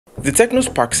The TECNO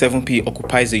Spark 7P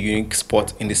occupies a unique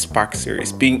spot in the Spark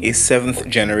series, being a 7th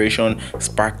generation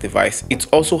Spark device. It's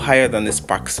also higher than the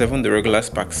Spark 7, the regular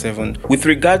Spark 7. With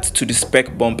regards to the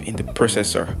spec bump in the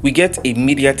processor, we get a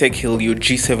MediaTekHelio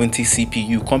G70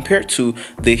 CPU compared to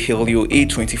the Helio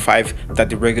A25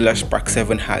 that the regular Spark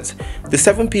 7 has. The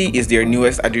 7P is their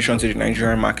newest addition to the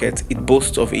Nigerian market. It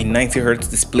boasts of a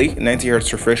 90Hz display,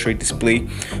 90Hz refresh rate display,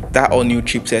 that all new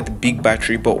chipset, big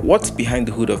battery. But what's behind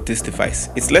the hood of this device?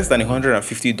 It's less than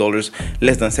 $150,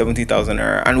 less than 70,000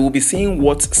 naira, and we'll be seeing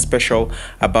what's special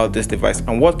about this device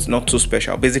and what's not so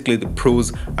special, basically the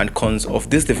pros and cons of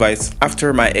this device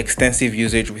after my extensive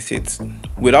usage with it.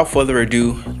 Without further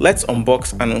ado, let's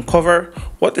unbox and uncover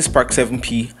what the Spark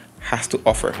 7P has to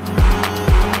offer.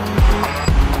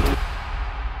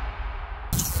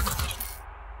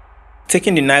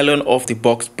 Taking the nylon off the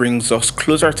box brings us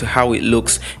closer to how it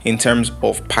looks in terms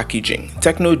of packaging.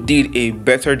 TECNO did a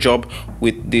better job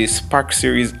with the Spark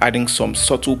series, adding some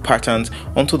subtle patterns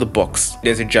onto the box.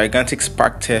 There's a gigantic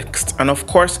Spark text and of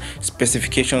course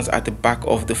specifications at the back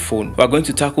of the phone. We're going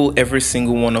to tackle every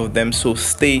single one of them, so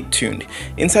stay tuned.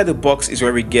 Inside the box is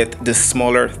where we get the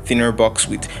smaller, thinner box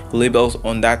with labels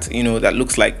on that, that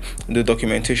looks like the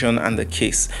documentation and the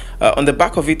case. On the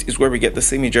back of it is where we get the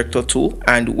SIM ejector tool,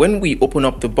 and when we open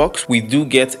up the box, we do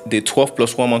get the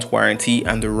 12+1 month warranty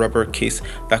and the rubber case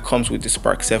that comes with the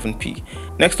Spark 7P.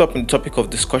 Next up in the topic of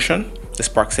discussion, the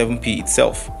Spark 7P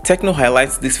itself. TECNO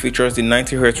highlights these features: the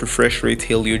 90Hz refresh rate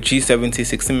Helio G70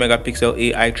 16 megapixel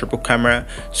AI triple camera,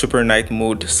 super night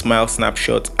mode, smile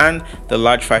snapshot, and the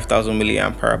large 5000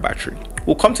 mAh battery.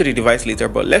 We'll come to the device later,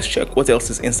 but let's check what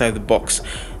else is inside the box.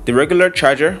 The regular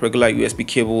charger, regular USB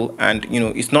cable, and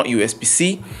it's not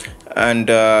USB-C. And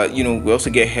we also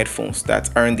get headphones that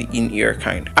aren't the in-ear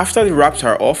kind. After the wraps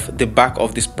are off, the back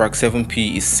of the Spark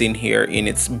 7P is seen here in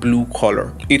its blue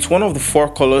color. It's one of the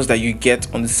 4 colors that you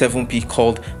get on the 7P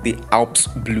called the Alps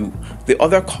Blue. The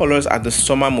other colors are the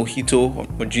Summer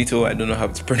Mojito, I don't know how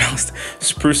it's pronounced,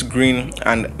 Spruce Green,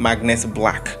 and Magnet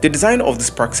Black. The design of the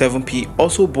Spark 7P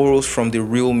also borrows from the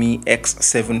Realme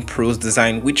X7 Pro's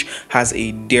design, which has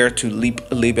a Dare to Leap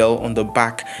label on the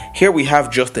back. Here we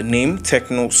have just the name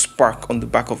TECNO Spark on the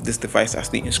back of this device as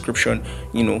the inscription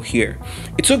here.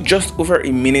 It took just over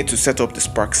a minute to set up the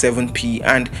Spark 7P,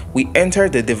 and we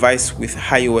entered the device with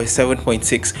iOS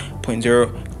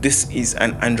 7.6.0. This is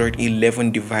an Android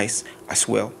 11 device as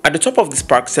well. At the top of the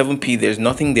Spark 7P, there's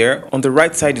nothing there. On the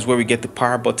right side is where we get the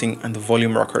power button and the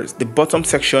volume rockers. The bottom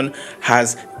section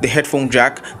has the headphone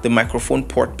jack, the microphone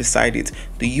port beside it,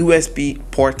 the USB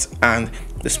port, and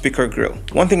the speaker grill.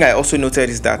 One thing I also noted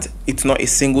is that it's not a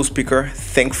single speaker,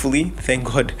 thankfully, thank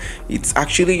God. It's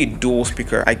actually a dual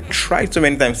speaker. I tried so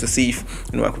many times to see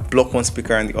if I could block one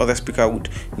speaker and the other speaker would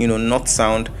not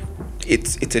sound.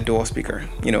 It's a dual speaker,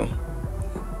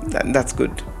 that's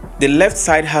good. The left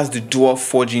side has the dual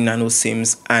 4G nano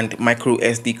SIMs and micro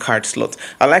SD card slot.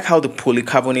 I like how the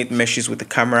polycarbonate meshes with the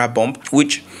camera bump,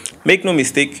 which, make no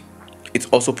mistake, it's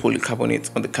also polycarbonate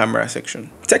on the camera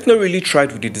section. TECNO really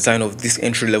tried with the design of this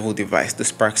entry-level device, the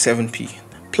Spark 7P.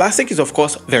 Plastic is of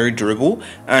course very durable,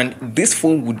 and this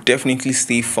phone would definitely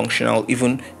stay functional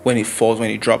even when it falls, when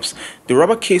it drops. The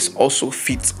rubber case also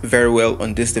fits very well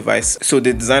on this device, so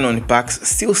the design on the back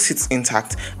still sits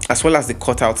intact, as well as the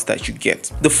cutouts that you get.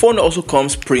 The phone also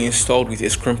comes pre-installed with a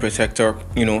screen protector,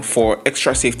 for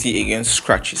extra safety against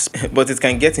scratches, but it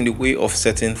can get in the way of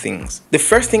certain things. The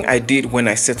first thing I did when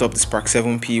I set up the Spark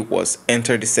 7P was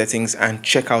enter the settings and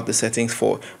check out the settings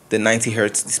for the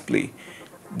 90Hz display.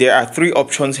 There are 3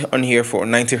 options on here for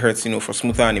 90Hz, for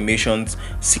smoother animations,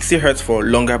 60Hz for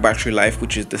longer battery life,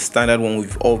 which is the standard one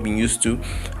we've all been used to,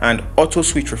 and auto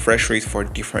switch refresh rate for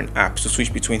different apps to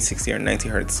switch between 60 and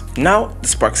 90Hz. Now, the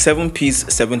Spark 7P's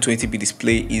 720p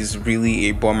display is really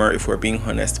a bummer if we're being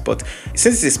honest, but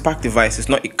since it's a Spark device, it's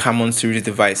not a common series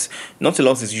device, not a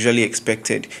lot is usually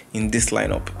expected in this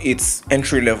lineup. It's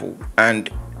entry level and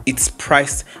it's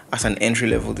priced as an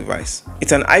entry-level device.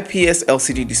 It's an IPS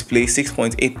LCD display,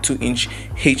 6.82-inch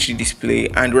HD display,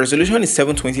 and resolution is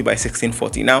 720 by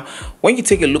 1640. Now, when you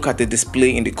take a look at the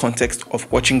display in the context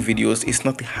of watching videos, it's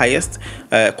not the highest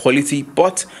quality,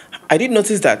 but I did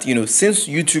notice that, since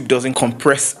YouTube doesn't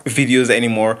compress videos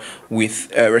anymore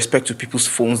with respect to people's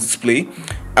phones display,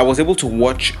 I was able to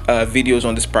watch videos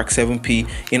on the Spark 7P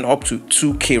in up to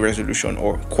 2K resolution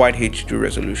or Quad HD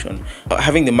resolution,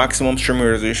 having the maximum streaming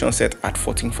resolution set at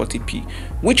 1440p,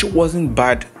 which wasn't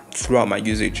bad throughout my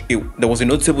usage. There was a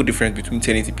noticeable difference between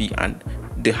 1080p and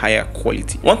the higher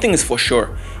quality. One thing is for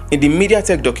sure, in the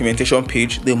MediaTek documentation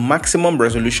page, the maximum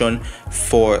resolution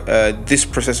for this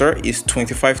processor is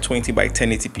 2520 by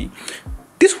 1080p.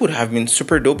 This would have been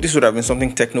super dope. This would have been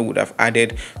something Tecno would have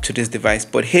added to this device,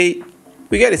 but hey,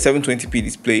 we get a 720p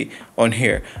display on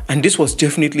here, and this was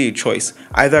definitely a choice,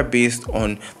 either based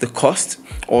on the cost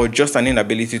or just an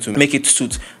inability to make it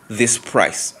suit this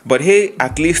price. But hey,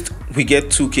 at least we get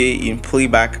 2K in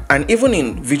playback and even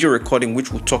in video recording,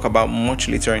 which we'll talk about much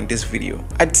later in this video.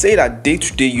 I'd say that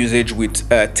day-to-day usage with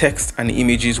text and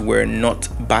images were not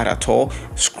bad at all.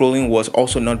 Scrolling was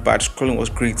also not bad. Scrolling was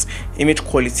great. Image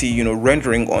quality,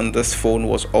 rendering on this phone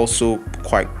was also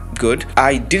quite good.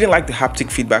 I didn't like the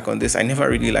haptic feedback on this. I never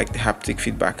really liked the haptic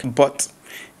feedback, but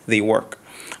they work.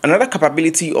 Another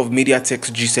capability of MediaTek's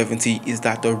G70 is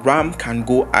that the RAM can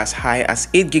go as high as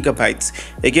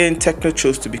 8GB. Again, Tecno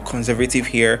chose to be conservative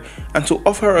here and to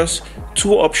offer us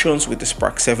two options with the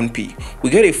Spark 7P. We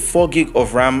get a 4GB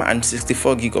of RAM and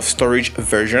 64GB of storage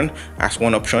version as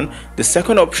one option. The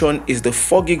second option is the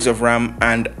 4GB of RAM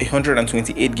and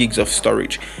 128GB of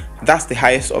storage. That's the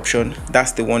highest option.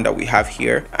 That's the one that we have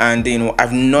here. And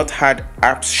I've not had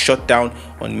apps shut down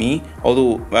on me,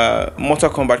 although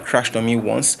Mortal Kombat crashed on me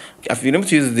once. I've been able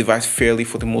to use the device fairly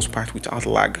for the most part without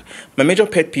lag. My major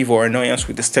pet peeve or annoyance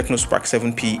with this TECNO Spark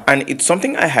 7P, and it's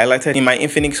something I highlighted in my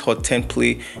Infinix Hot 10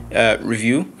 Play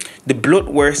review, the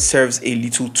bloatware serves a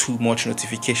little too much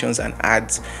notifications and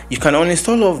ads. You can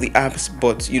uninstall all of the apps,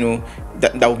 but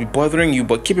that will be bothering you.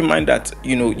 But keep in mind that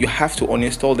you have to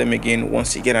uninstall them again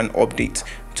once you get an update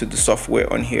to the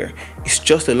software on here. It's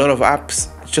just a lot of apps,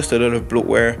 just a lot of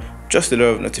bloatware, just a lot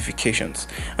of notifications.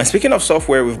 And speaking of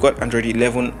software, we've got Android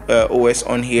 11 OS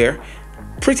on here.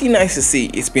 Pretty nice to see.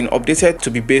 It's been updated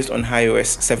to be based on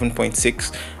iOS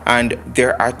 7.6, and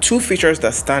there are two features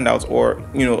that stand out, or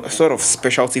sort of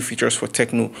specialty features for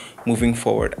Tecno moving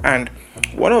forward. And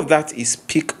one of that is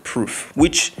peak proof,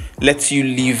 which lets you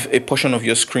leave a portion of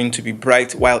your screen to be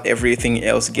bright while everything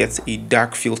else gets a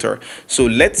dark filter. So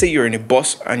let's say you're in a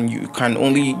bus and you can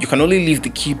only leave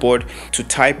the keyboard to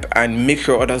type and make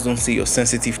sure others don't see your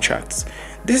sensitive chats.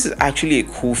 This is actually a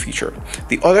cool feature.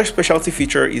 The other specialty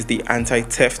feature is the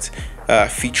anti-theft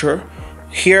feature.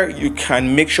 Here you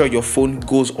can make sure your phone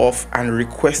goes off and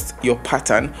request your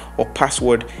pattern or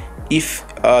password if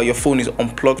your phone is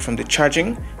unplugged from the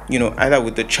charging, either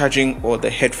with the charging or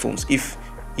the headphones, if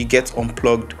it gets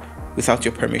unplugged without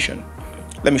your permission.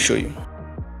 Let me show you.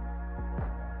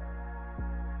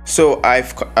 So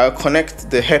I'll connect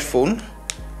the headphone,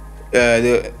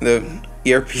 the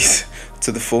earpiece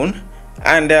to the phone.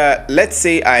 And let's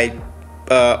say I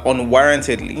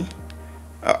unwarrantedly,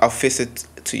 I'll face it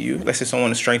to you. Let's say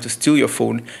someone is trying to steal your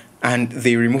phone and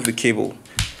they remove the cable.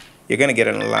 You're going to get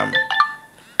an alarm.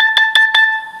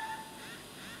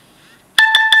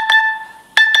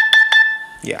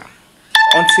 Yeah.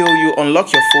 Until you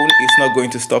unlock your phone, it's not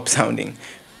going to stop sounding,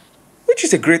 which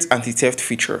is a great anti-theft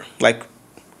feature. Like,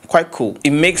 quite cool.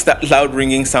 It makes that loud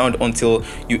ringing sound until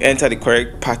you enter the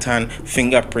correct pattern,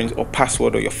 fingerprint or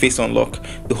password, or your face unlock.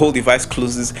 The whole device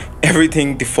closes,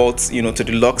 everything defaults to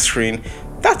the lock screen.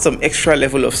 That's some extra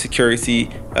level of security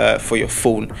for your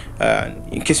phone,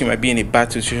 in case you might be in a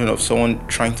bad situation of someone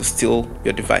trying to steal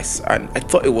your device. And I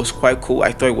thought it was quite cool.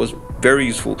 I thought it was very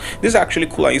useful. These are actually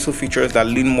cool and useful features that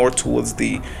lean more towards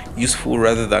the useful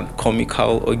rather than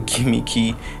comical or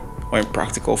gimmicky or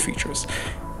impractical features.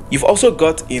 You've also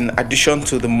got, in addition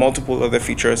to the multiple other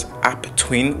features, App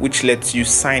Twin, which lets you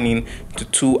sign in to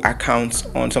two accounts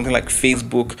on something like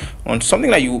Facebook, on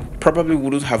something that you probably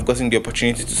wouldn't have gotten the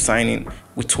opportunity to sign in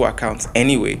with two accounts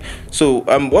anyway. So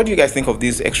what do you guys think of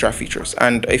these extra features?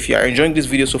 And if you are enjoying this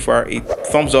video so far, a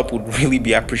thumbs up would really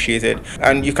be appreciated.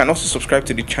 And you can also subscribe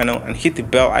to the channel and hit the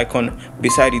bell icon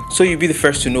beside it so you'll be the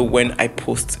first to know when I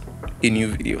post a new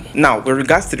video. Now, with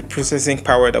regards to the processing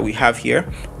power that we have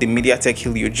here, the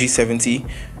MediaTekHelio G70,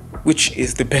 which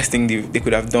is the best thing they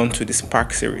could have done to the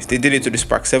Spark series. They did it to the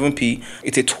Spark 7P.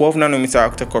 It's a 12nm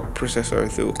octa-core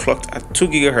processor, though clocked at 2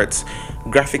 GHz.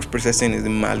 Graphics processing is the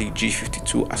Mali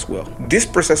G52 as well. This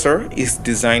processor is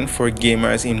designed for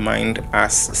gamers in mind,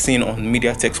 as seen on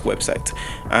MediaTek's website,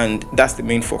 and that's the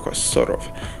main focus, sort of.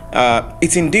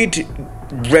 It's indeed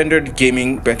rendered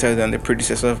gaming better than the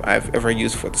predecessor I've ever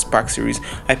used for the Spark series.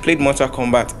 I played Mortal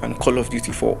Kombat and Call of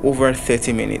Duty for over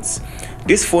 30 minutes.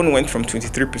 This phone went from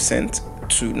 23%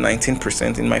 to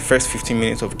 19% in my first 15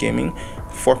 minutes of gaming,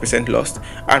 4% lost,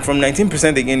 and from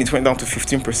 19% again it went down to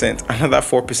 15%, another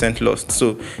 4% lost.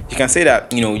 So you can say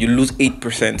that you lose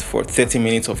 8% for 30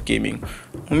 minutes of gaming,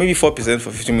 or maybe 4%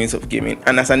 for 15 minutes of gaming.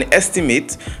 And as an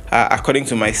estimate, according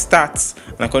to my stats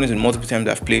and according to the multiple times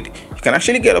I've played, you can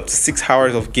actually get up to 6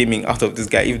 hours of gaming out of this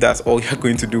guy if that's all you're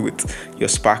going to do with your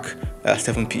Spark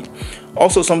 7p.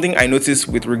 Also, something I noticed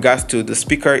with regards to the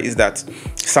speaker is that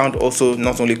sound also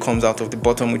not only comes out of the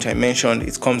bottom, which I mentioned,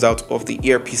 it comes out of the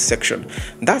earpiece section.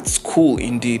 That's cool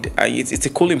indeed. It's a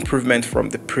cool improvement from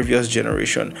the previous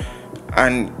generation,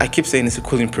 and I keep saying it's a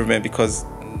cool improvement because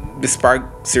the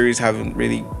Spark series haven't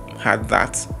really had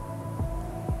that.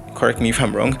 Correct me if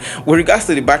I'm wrong. With regards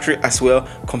to the battery as well,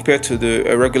 compared to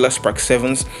the regular Spark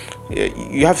 7s,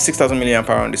 you have 6000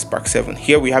 mAh on the Spark 7.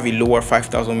 Here we have a lower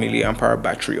 5000 mAh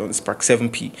battery on the Spark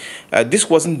 7P. This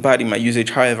wasn't bad in my usage.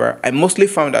 However, I mostly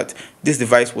found that this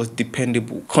device was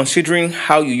dependable considering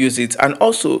how you use it, and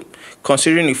also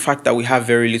considering the fact that we have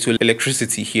very little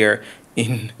electricity here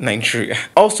in Nigeria.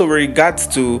 Also, with regards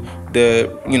to the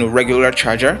regular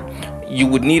charger, you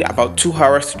would need about 2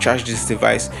 hours to charge this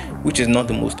device, which is not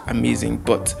the most amazing,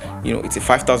 but it's a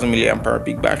 5000 mAh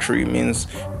big battery. It means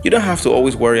you don't have to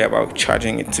always worry about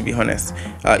charging it, to be honest,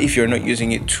 if you're not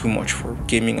using it too much for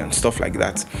gaming and stuff like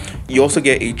that. You also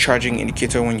get a charging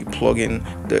indicator when you plug in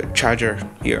the charger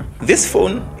here. This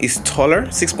phone is taller,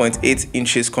 6.8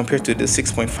 inches compared to the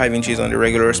 6.5 inches on the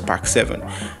regular Spark 7,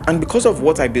 and because of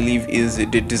what I believe is the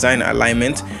design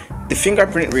alignment, the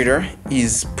fingerprint reader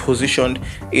is positioned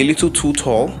a little too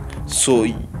tall, so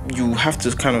you have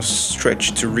to kind of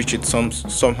stretch to reach it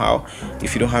somehow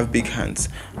if you don't have big hands.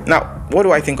 Now, what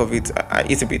do I think of it?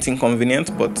 It's a bit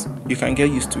inconvenient, but you can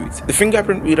get used to it. The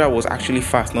fingerprint reader was actually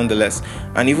fast nonetheless,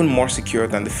 and even more secure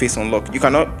than the face unlock. You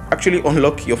cannot actually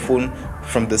unlock your phone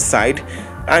from the side,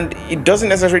 and it doesn't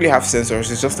necessarily have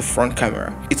sensors, it's just the front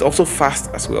camera. It's also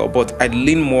fast as well, but I'd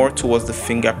lean more towards the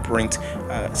fingerprint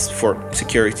for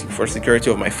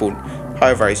security of my phone.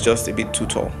 However, it's just a bit too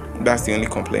tall. That's the only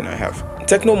complaint I have.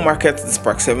 TECNO markets the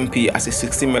Spark 7P as a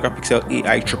 16 megapixel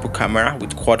AI triple camera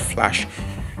with quad flash,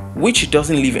 which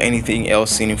doesn't leave anything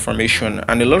else in information,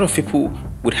 and a lot of people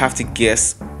would have to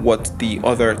guess what the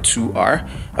other two are.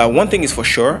 One thing is for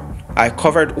sure, I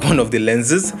covered one of the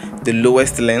lenses, the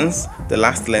lowest lens, the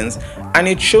last lens, and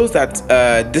it shows that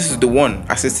this is the one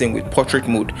assisting with portrait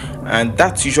mode, and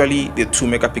that's usually the 2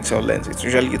 megapixel lens. It's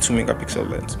usually a 2 megapixel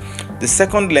lens. The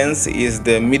second lens is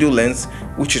the middle lens,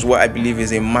 which is what I believe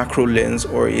is a macro lens,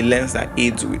 or a lens that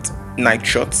aids with night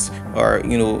shots or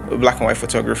black and white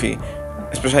photography,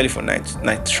 especially for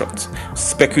night shots.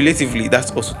 Speculatively,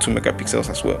 that's also 2 megapixels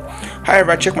as well.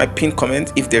 However, check my pinned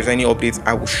comment. If there's any updates,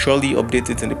 I will surely update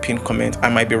it in the pinned comment. I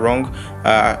might be wrong,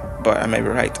 but I might be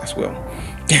right as well.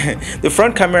 The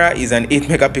front camera is an 8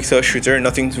 megapixel shooter,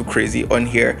 nothing too crazy on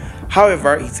here.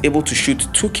 However, it's able to shoot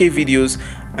 2K videos,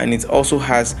 and it also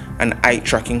has an eye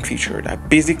tracking feature that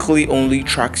basically only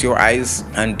tracks your eyes,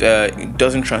 and it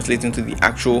doesn't translate into the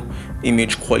actual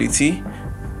image quality,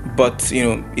 but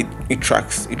it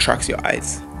tracks your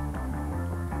eyes.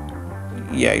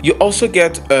 Yeah, you also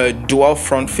get dual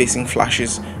front facing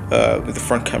flashes with the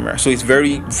front camera, so it's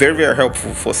very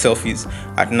helpful for selfies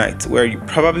at night, where you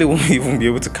probably won't even be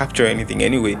able to capture anything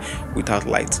anyway without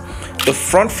light. The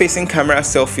front facing camera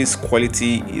selfies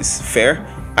quality is fair.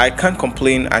 I can't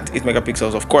complain at 8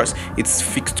 megapixels. Of course, it's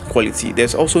fixed quality.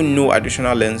 There's also no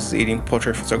additional lens aiding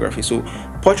portrait photography, so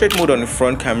portrait mode on the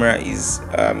front camera is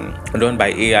done by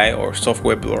AI or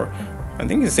software blur. I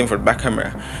think it's the same for the back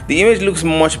camera. The image looks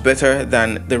much better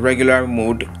than the regular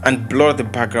mode and blur the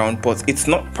background, but it's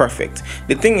not perfect.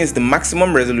 The thing is, the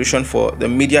maximum resolution for the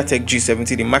MediaTek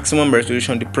G70, the maximum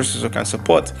resolution the processor can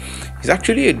support, is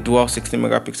actually a dual 16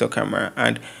 megapixel camera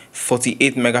and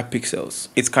 48 megapixels.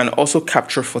 It can also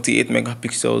capture 48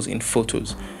 megapixels in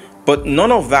photos, but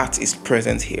none of that is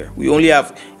present here. We only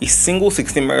have a single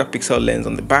 16 megapixel lens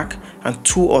on the back and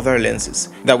 2 other lenses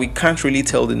that we can't really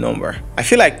tell the number. I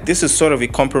feel like this is sort of a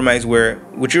compromise where,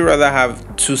 would you rather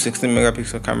have 2 16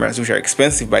 megapixel cameras, which are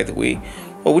expensive by the way,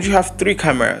 or would you have 3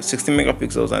 cameras, 16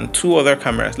 megapixels, and 2 other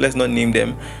cameras? Let's not name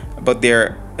them, but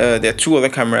there are 2 other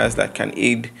cameras that can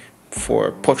aid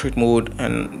for portrait mode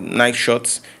and night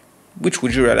shots. Which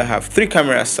would you rather have? 3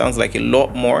 cameras sounds like a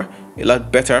lot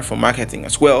better for marketing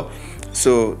as well.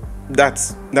 So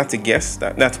that's a guess.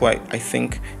 That's why I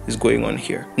think is going on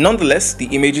here. Nonetheless, the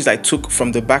images I took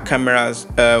from the back cameras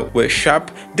were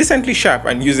sharp, decently sharp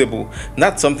and usable.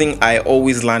 That's something I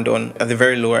always land on at the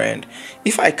very lower end.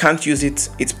 If I can't use it,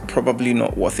 it's probably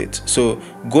not worth it. So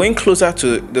going closer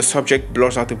to the subject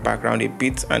blurs out the background a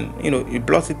bit, and it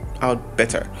blurs it out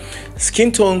better.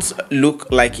 Skin tones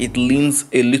look like it leans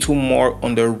a little more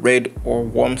on the red or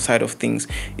warm side of things.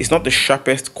 It's not the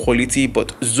sharpest quality,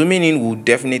 but zooming in will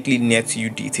definitely net you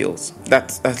details.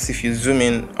 That's if you zoom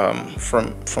in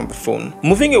from the phone.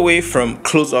 Moving away from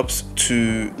close-ups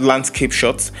to landscape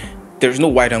shots, there's no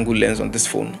wide angle lens on this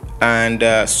phone,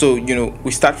 and so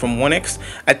we start from 1x.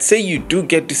 I'd say you do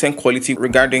get decent quality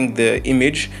regarding the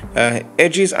image.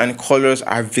 Edges and colors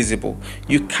are visible.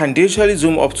 You can digitally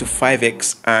zoom up to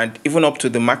 5x and even up to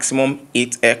the maximum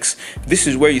 8x. This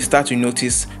is where you start to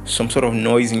notice some sort of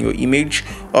noise in your image.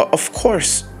 Of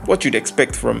course, what you'd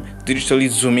expect from digitally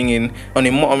zooming in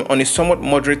on a somewhat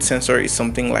moderate sensor is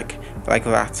something like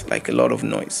that, like a lot of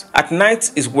noise. At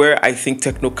night is where I think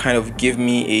TECNO kind of gave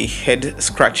me a head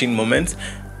scratching moment.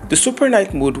 The super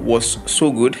night mode was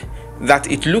so good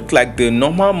that it looked like the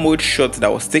normal mode shot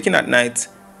that was taken at night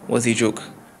was a joke.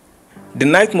 The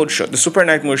night mode shot, the super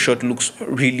night mode shot, looks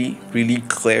really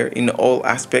clear in all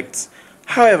aspects.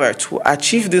 However, to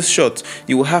achieve this shot,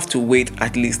 you will have to wait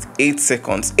at least 8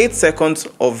 seconds. 8 seconds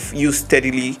of you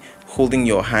steadily holding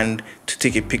your hand to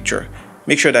take a picture.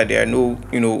 Make sure that there are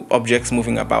no, objects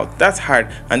moving about. That's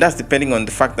hard, and that's depending on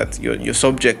the fact that your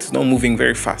subject is not moving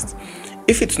very fast.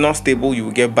 If it's not stable, you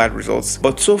will get bad results.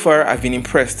 But so far, I've been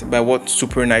impressed by what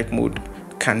super night mode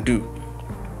can do.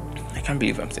 I can't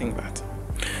believe I'm saying that.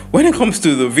 When it comes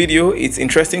to the video, it's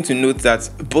interesting to note that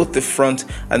both the front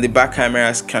and the back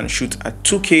cameras can shoot at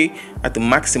 2K at the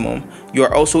maximum. You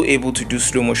are also able to do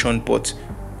slow motion, but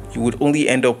you would only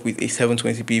end up with a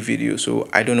 720p video. So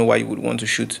I don't know why you would want to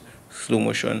shoot slow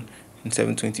motion in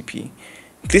 720p.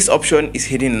 This option is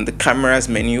hidden in the cameras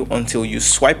menu until you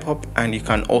swipe up, and you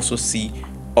can also see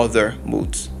other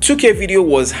modes. 2K video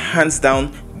was hands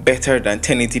down better than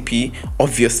 1080p.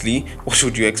 Obviously, what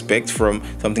should you expect from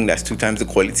something that's 2 times the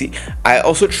quality? I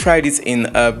also tried it in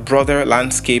a broader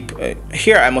landscape.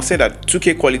 Here I must say that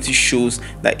 2K quality shows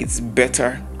that it's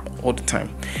better all the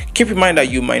time. Keep in mind that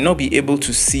you might not be able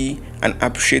to see and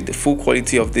appreciate the full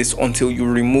quality of this until you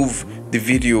remove the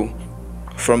video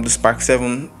from the Spark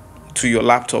 7 to your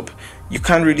laptop. You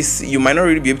can't really see, you might not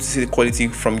really be able to see the quality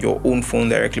from your own phone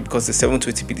directly because the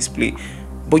 720p display,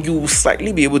 but you will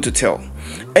slightly be able to tell.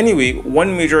 Anyway,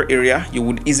 one major area you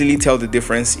would easily tell the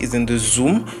difference is in the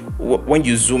zoom. When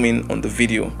you zoom in on the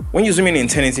video, when you zoom in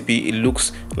 1080p, it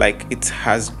looks like it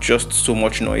has just so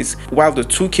much noise, while the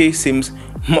 2K seems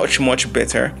much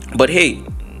better. But hey,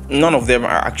 none of them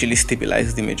are actually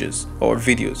stabilized images or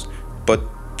videos, but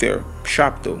they're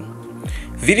sharp though.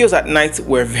 Videos at night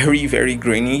were very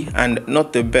grainy and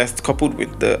not the best, coupled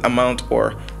with the amount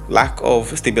or lack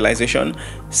of stabilization.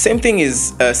 Same thing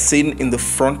is seen in the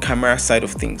front camera side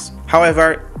of things.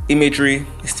 However, imagery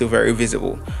is still very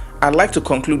visible. I'd like to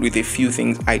conclude with a few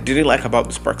things I didn't like about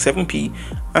the Spark 7P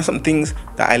and some things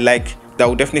that I like that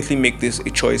will definitely make this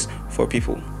a choice for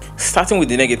people. Starting with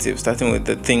the negatives, starting with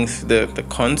the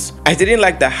cons. I didn't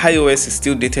like that HiOS is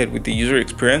still dated with the user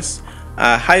experience.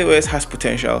 HiOS has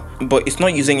potential, but it's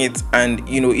not using it, and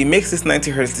it makes this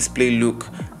 90Hz display look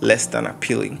less than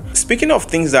appealing. Speaking of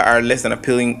things that are less than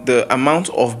appealing, the amount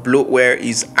of bloatware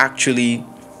is actually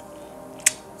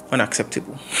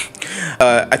unacceptable.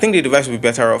 I think the device would be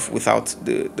better off without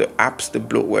the apps, the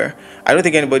bloatware. I don't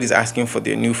think anybody's asking for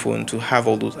their new phone to have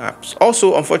all those apps.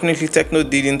 Also, unfortunately, TECNO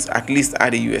didn't at least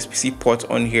add a USB-C port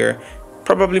on here.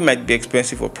 Probably might be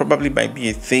expensive, or probably might be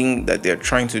a thing that they're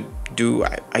trying to do.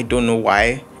 I don't know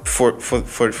why. For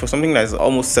something that's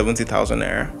almost 70,000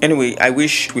 naira. Anyway, I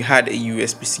wish we had a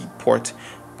USB-C port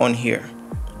on here.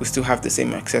 We still have the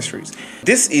same accessories.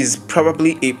 This is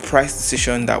probably a price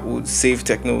decision that would save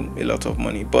TECNO a lot of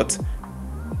money, but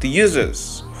the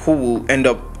users who will end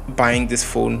up buying this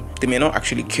phone, they may not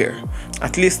actually care.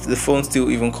 At least the phone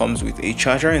still even comes with a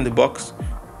charger in the box,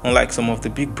 unlike some of the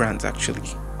big brands actually.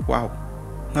 Wow.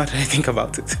 Now that I think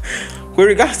about it. With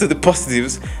regards to the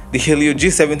positives, the Helio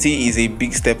G70 is a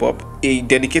big step up. A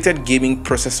dedicated gaming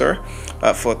processor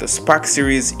for the Spark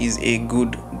series is a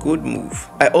good move.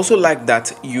 I also like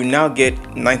that you now get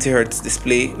 90Hz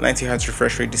display, 90Hz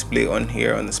refresh rate display on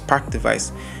here on the Spark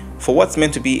device for what's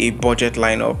meant to be a budget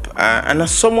lineup. And as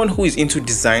someone who is into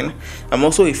design, I'm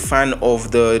also a fan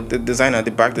of the design at the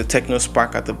back, the TECNO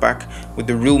Spark at the back with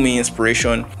the Real Me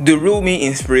inspiration. The Real Me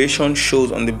inspiration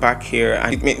shows on the back here,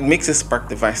 and it makes a Spark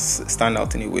device stand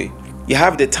out in a way. You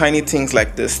have the tiny things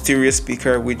like the stereo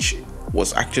speaker, which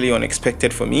was actually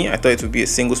unexpected for me. I thought it would be a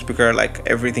single speaker like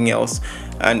everything else,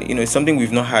 and it's something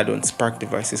we've not had on Spark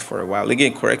devices for a while.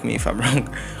 Again, correct me if I'm wrong.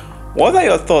 What are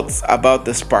your thoughts about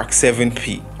the Spark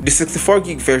 7P? The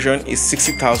 64GB version is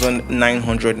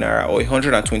 60,900 naira or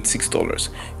 $126,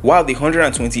 while the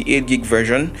 128GB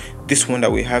version, this one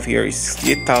that we have here, is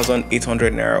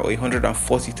 68,800 naira or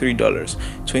 $143,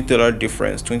 $20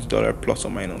 difference, $20 plus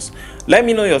or minus. Let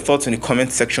me know your thoughts in the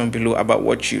comment section below about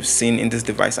what you've seen in this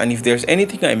device, and if there's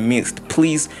anything I missed,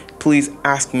 please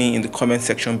ask me in the comment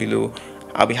section below.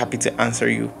 I'll be happy to answer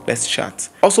you. Let's chat.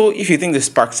 Also, if you think the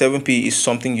Spark 7P is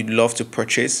something you'd love to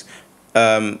purchase,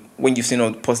 when you've seen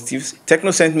all the positives,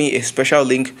 TECNO sent me a special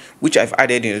link which I've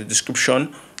added in the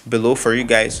description below for you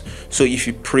guys. So if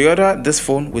you pre-order this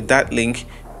phone with that link,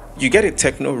 you get a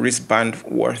TECNO wristband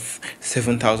worth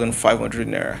 7,500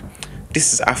 naira.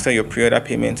 This is after your pre-order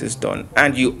payment is done,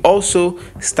 and you also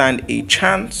stand a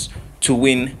chance to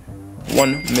win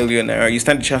 1 million naira. You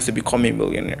stand a chance to become a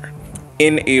millionaire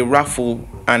in a raffle,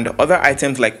 and other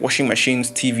items like washing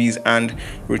machines, TVs, and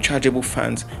rechargeable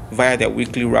fans via their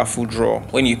weekly raffle draw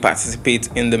when you participate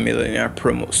in the millionaire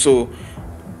promo. So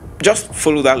just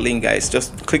follow that link, guys.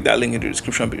 Just click that link in the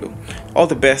description below. All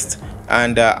the best,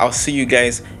 and I'll see you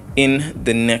guys in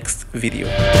the next video.